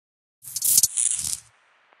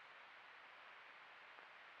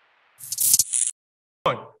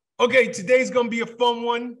Okay, today's gonna be a fun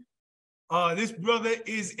one. This brother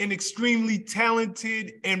is an extremely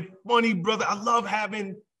talented and funny brother. I love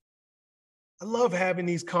having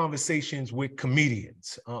these conversations with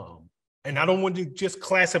comedians. And I don't want to just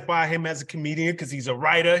classify him as a comedian because he's a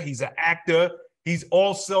writer, he's an actor, he's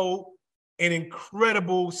also an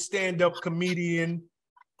incredible stand-up comedian.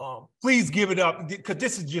 Please give it up because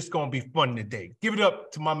this is just gonna be fun today. Give it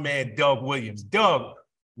up to my man, Doug Williams. Doug,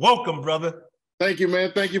 welcome, brother. Thank you,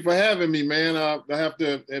 man. Thank you for having me, man. I have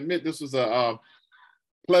to admit this was a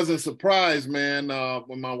pleasant surprise, man.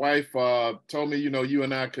 When my wife told me, you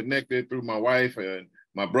and I connected through my wife and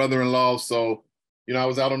my brother-in-law. So, I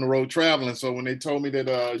was out on the road traveling. So when they told me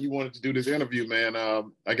that you wanted to do this interview, man,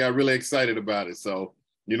 I got really excited about it. So,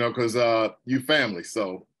 because you family.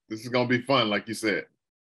 So this is going to be fun, like you said.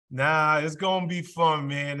 Nah, it's going to be fun,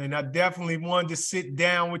 man. And I definitely wanted to sit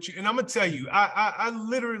down with you. And I'm going to tell you, I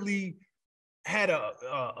literally had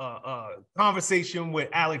a conversation with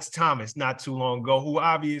Alex Thomas not too long ago, who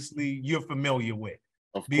obviously you're familiar with.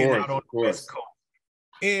 Of course, of course. West Coast.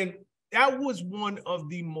 And that was one of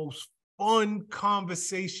the most fun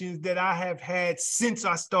conversations that I have had since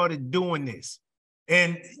I started doing this.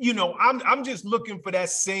 And, I'm just looking for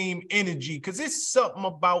that same energy because it's something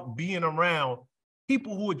about being around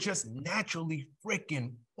people who are just naturally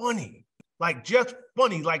freaking funny. Like, just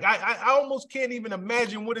funny. Like, I almost can't even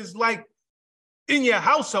imagine what it's like in your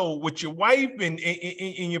household with your wife and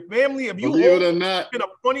in your family. Have you believe it or not been a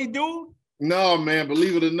funny dude? No, man,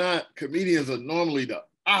 believe it or not, comedians are normally the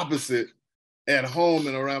opposite at home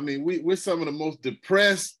and around me. We're some of the most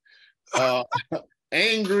depressed,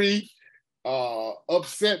 angry,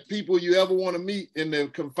 upset people you ever want to meet in the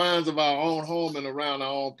confines of our own home and around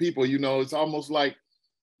our own people. It's almost like,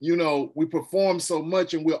 we perform so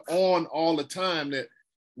much and we're on all the time that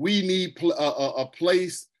we need a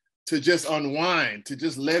place to just unwind, to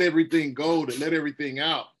just let everything go, to let everything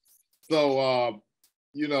out. So,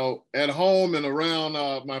 at home and around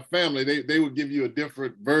my family, they would give you a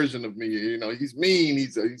different version of me. He's mean,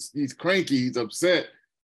 he's cranky, he's upset.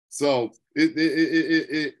 So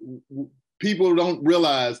people don't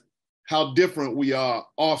realize how different we are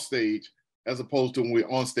off stage as opposed to when we're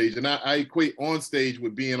on stage. And I equate on stage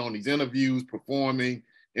with being on these interviews, performing,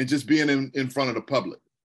 and just being in front of the public.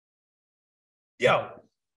 Yo,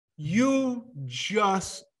 you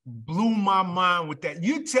just blew my mind with that.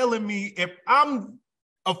 You telling me if I'm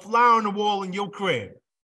a fly on the wall in your crib,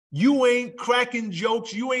 you ain't cracking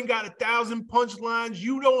jokes, you ain't got 1,000 punchlines,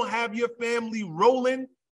 you don't have your family rolling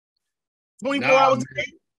 24 hours a day?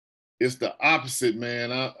 It's the opposite,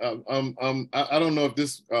 man. I don't know if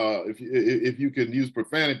this if you can use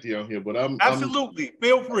profanity on here, but absolutely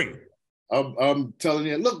feel free. I'm telling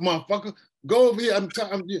you, look, motherfucker, go over here.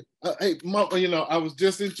 Hey, I was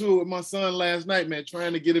just into it with my son last night, man,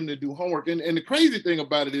 trying to get him to do homework. And the crazy thing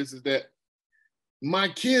about it is that my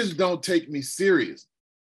kids don't take me serious.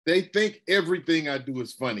 They think everything I do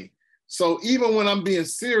is funny. So even when I'm being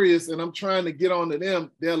serious and I'm trying to get on to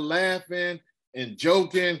them, they're laughing and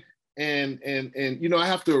joking. And I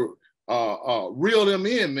have to reel them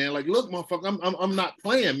in, man. Like, look, motherfucker, I'm not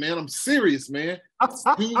playing, man. I'm serious, man.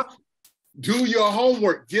 Do your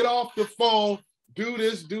homework. Get off the phone. Do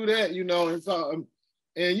this, do that.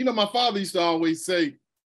 And my father used to always say,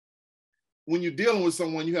 when you're dealing with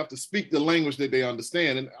someone, you have to speak the language that they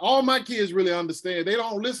understand. And all my kids really understand. They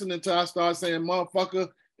don't listen until I start saying motherfucker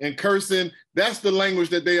and cursing. That's the language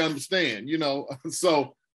that they understand,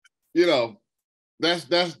 So,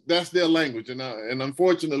 that's their language. And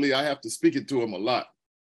unfortunately, I have to speak it to them a lot.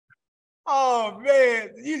 Oh, man.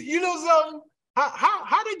 You know something?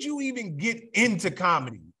 How did you even get into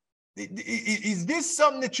comedy? Is this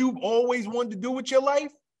something that you've always wanted to do with your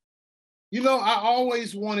life? I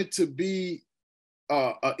always wanted to be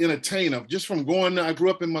an entertainer. Just from I grew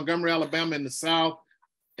up in Montgomery, Alabama in the South,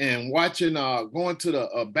 and watching, going to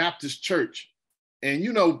the Baptist church. And,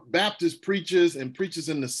 Baptist preachers and preachers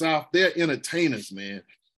in the South, they're entertainers, man.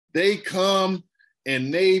 They come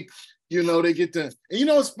and they get to, and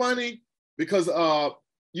it's funny because,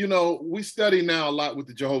 we study now a lot with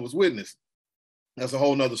the Jehovah's Witness. That's a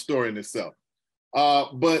whole nother story in itself.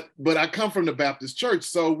 But I come from the Baptist church.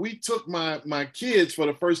 So we took my kids for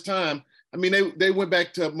the first time. I mean, they went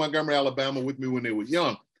back to Montgomery, Alabama with me when they were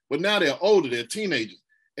young, but now they're older, they're teenagers.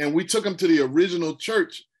 And we took them to the original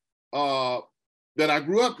church that I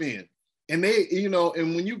grew up in. And they,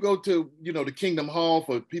 and when you go to, the Kingdom Hall,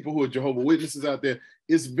 for people who are Jehovah's Witnesses out there,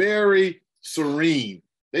 it's very serene.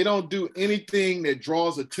 They don't do anything that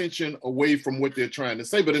draws attention away from what they're trying to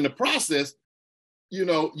say. But in the process,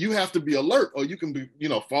 you have to be alert or you can be,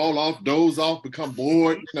 fall off, doze off, become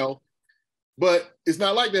bored, But it's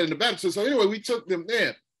not like that in the Baptist church. So anyway, we took them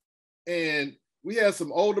there. And we had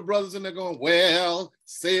some older brothers in there going, well,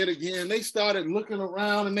 say it again. They started looking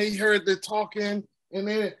around and they heard the talking and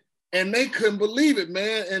they couldn't believe it,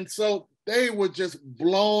 man. And so they were just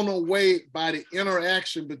blown away by the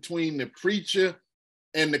interaction between the preacher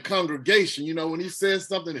and the congregation. You know, when he says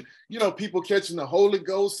something, you know, people catching the Holy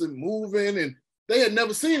Ghost and moving, and they had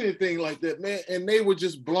never seen anything like that, man. And they were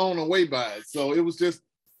just blown away by it. So it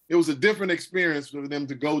was a different experience for them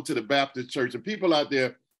to go to the Baptist church. And people out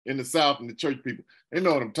there in the South and the church people, they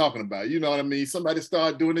know what I'm talking about. You know what I mean? Somebody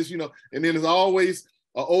started doing this, you know, and then there's always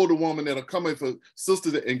an older woman that'll come in for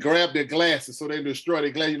sisters and grab their glasses so they destroy their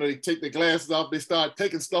glasses. You know, they take their glasses off, they start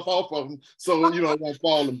taking stuff off of them so, you know, it won't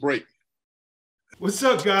fall and break. What's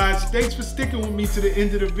up, guys? Thanks for sticking with me to the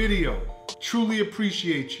end of the video. Truly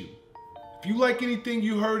appreciate you. If you like anything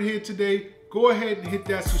you heard here today, go ahead and hit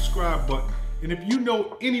that subscribe button. And if you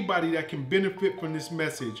know anybody that can benefit from this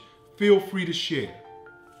message, feel free to share.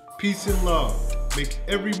 Peace and love. Make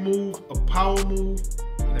every move a power move,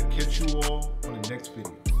 and I'll catch you all on the next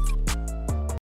video.